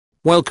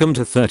Welcome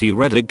to 30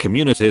 Reddit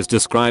communities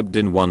described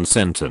in one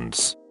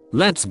sentence.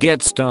 Let's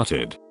get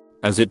started.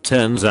 As it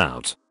turns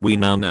out, we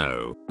now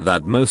know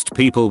that most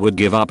people would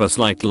give up a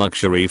slight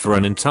luxury for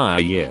an entire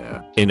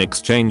year in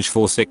exchange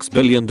for $6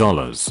 billion.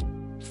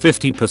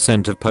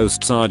 50% of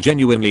posts are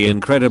genuinely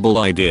incredible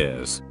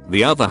ideas.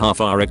 The other half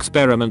are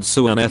experiments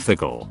so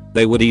unethical,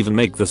 they would even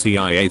make the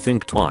CIA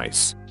think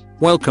twice.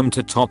 Welcome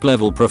to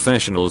top-level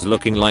professionals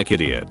looking like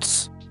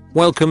idiots.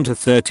 Welcome to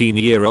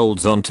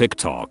 13-year-olds on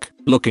TikTok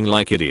looking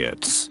like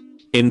idiots.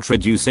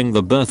 Introducing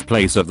the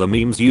birthplace of the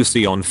memes you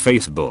see on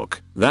Facebook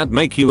that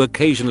make you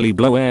occasionally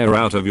blow air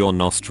out of your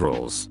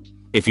nostrils.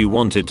 If you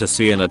wanted to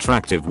see an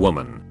attractive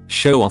woman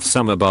show off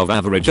some above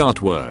average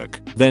artwork,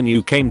 then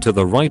you came to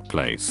the right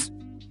place.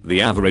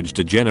 The average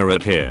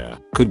degenerate here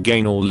could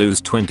gain or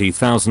lose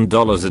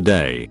 $20,000 a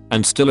day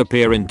and still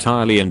appear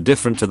entirely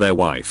indifferent to their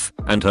wife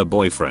and her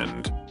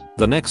boyfriend.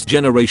 The next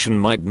generation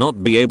might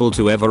not be able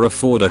to ever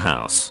afford a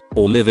house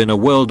or live in a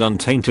world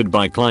untainted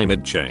by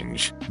climate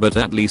change, but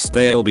at least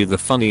they'll be the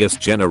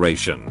funniest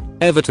generation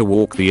ever to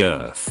walk the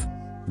earth.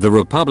 The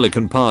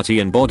Republican Party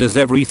embodies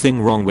everything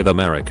wrong with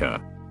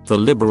America. The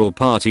Liberal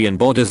Party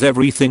embodies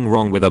everything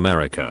wrong with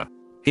America.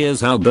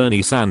 Here's how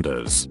Bernie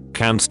Sanders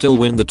can still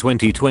win the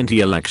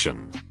 2020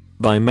 election.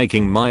 By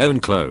making my own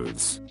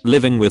clothes,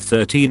 living with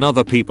 13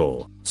 other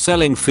people,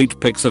 selling feet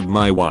pics of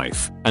my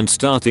wife, and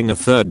starting a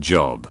third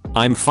job,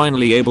 I'm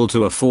finally able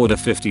to afford a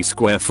 50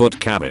 square foot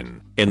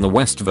cabin in the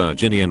West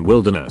Virginian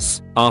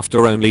wilderness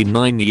after only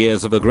 9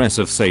 years of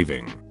aggressive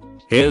saving.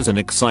 Here's an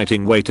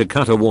exciting way to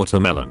cut a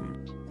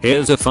watermelon.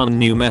 Here's a fun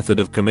new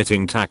method of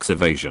committing tax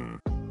evasion.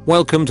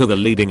 Welcome to the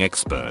leading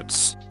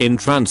experts in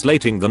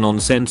translating the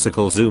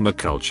nonsensical Zoomer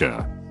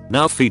culture.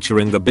 Now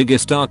featuring the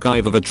biggest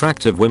archive of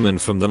attractive women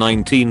from the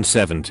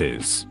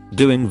 1970s,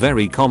 doing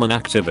very common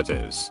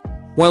activities.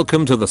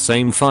 Welcome to the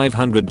same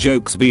 500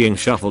 jokes being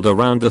shuffled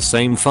around the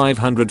same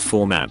 500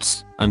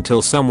 formats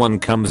until someone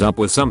comes up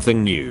with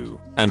something new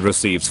and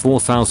receives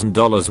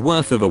 $4,000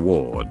 worth of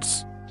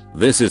awards.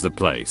 This is the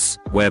place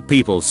where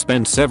people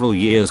spend several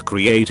years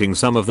creating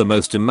some of the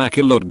most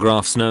immaculate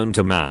graphs known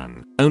to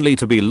man, only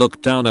to be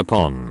looked down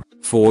upon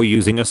for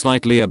using a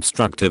slightly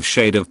obstructive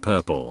shade of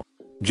purple.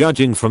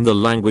 Judging from the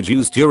language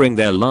used during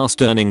their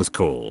last earnings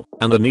call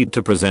and the need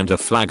to present a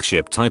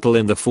flagship title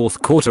in the fourth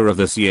quarter of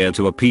this year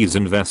to appease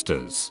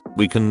investors,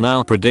 we can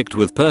now predict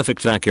with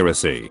perfect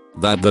accuracy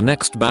that the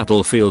next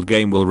Battlefield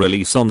game will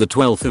release on the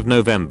 12th of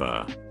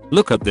November.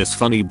 Look at this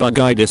funny bug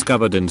I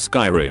discovered in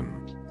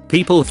Skyrim.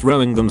 People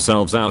throwing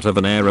themselves out of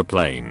an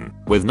aeroplane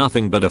with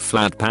nothing but a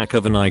flat pack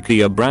of an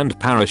IKEA brand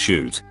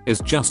parachute is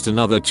just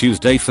another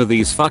Tuesday for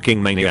these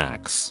fucking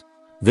maniacs.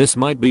 This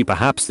might be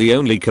perhaps the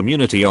only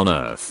community on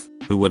Earth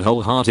who would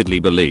wholeheartedly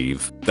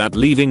believe that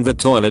leaving the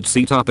toilet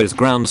seat up is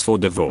grounds for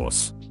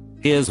divorce.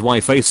 Here's why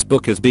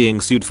Facebook is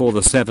being sued for the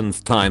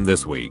 7th time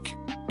this week.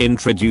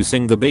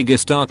 Introducing the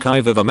biggest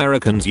archive of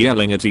Americans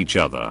yelling at each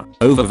other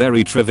over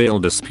very trivial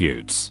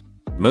disputes.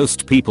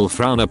 Most people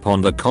frown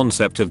upon the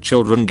concept of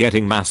children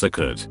getting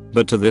massacred,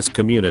 but to this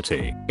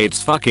community,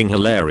 it's fucking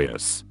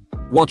hilarious.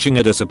 Watching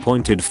a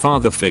disappointed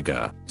father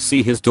figure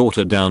see his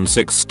daughter down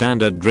 6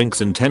 standard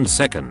drinks in 10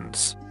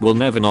 seconds will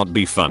never not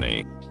be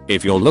funny.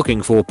 If you're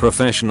looking for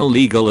professional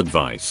legal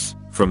advice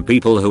from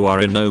people who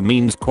are in no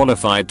means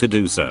qualified to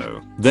do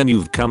so, then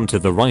you've come to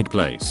the right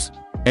place.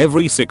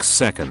 Every 6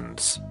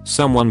 seconds,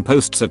 someone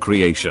posts a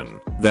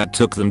creation that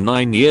took them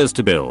 9 years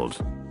to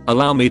build.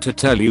 Allow me to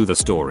tell you the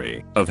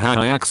story of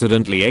how I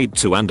accidentally ate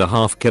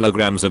 2.5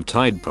 kilograms of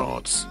Tide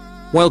Pods.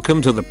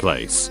 Welcome to the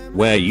place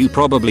where you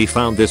probably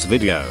found this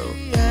video.